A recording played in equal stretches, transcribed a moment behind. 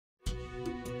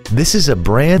This is a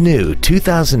brand new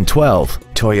 2012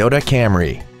 Toyota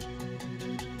Camry.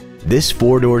 This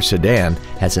four-door sedan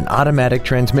has an automatic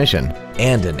transmission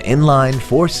and an inline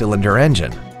four-cylinder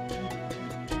engine.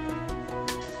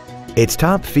 Its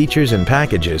top features and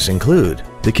packages include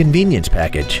the convenience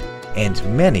package and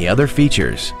many other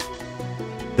features.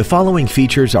 The following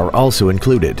features are also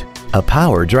included: a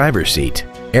power driver's seat,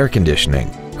 air conditioning,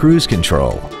 cruise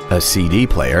control, a CD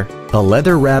player, a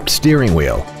leather-wrapped steering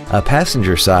wheel, a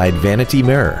passenger side vanity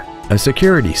mirror, a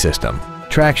security system,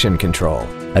 traction control,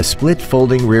 a split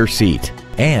folding rear seat,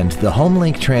 and the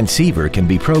HomeLink transceiver can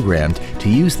be programmed to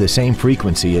use the same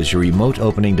frequency as your remote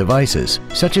opening devices,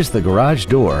 such as the garage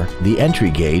door, the entry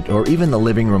gate, or even the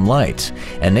living room lights,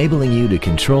 enabling you to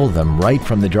control them right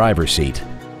from the driver's seat.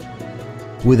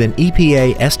 With an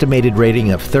EPA estimated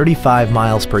rating of 35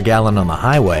 miles per gallon on the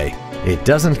highway, it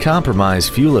doesn't compromise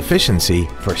fuel efficiency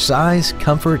for size,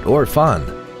 comfort, or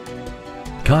fun.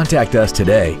 Contact us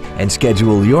today and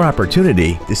schedule your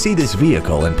opportunity to see this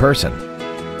vehicle in person.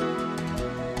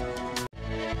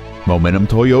 Momentum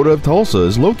Toyota of Tulsa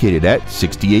is located at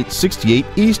 6868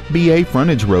 East B.A.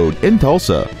 Frontage Road in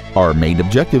Tulsa. Our main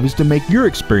objective is to make your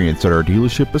experience at our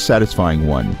dealership a satisfying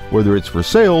one, whether it's for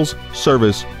sales,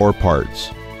 service, or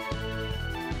parts.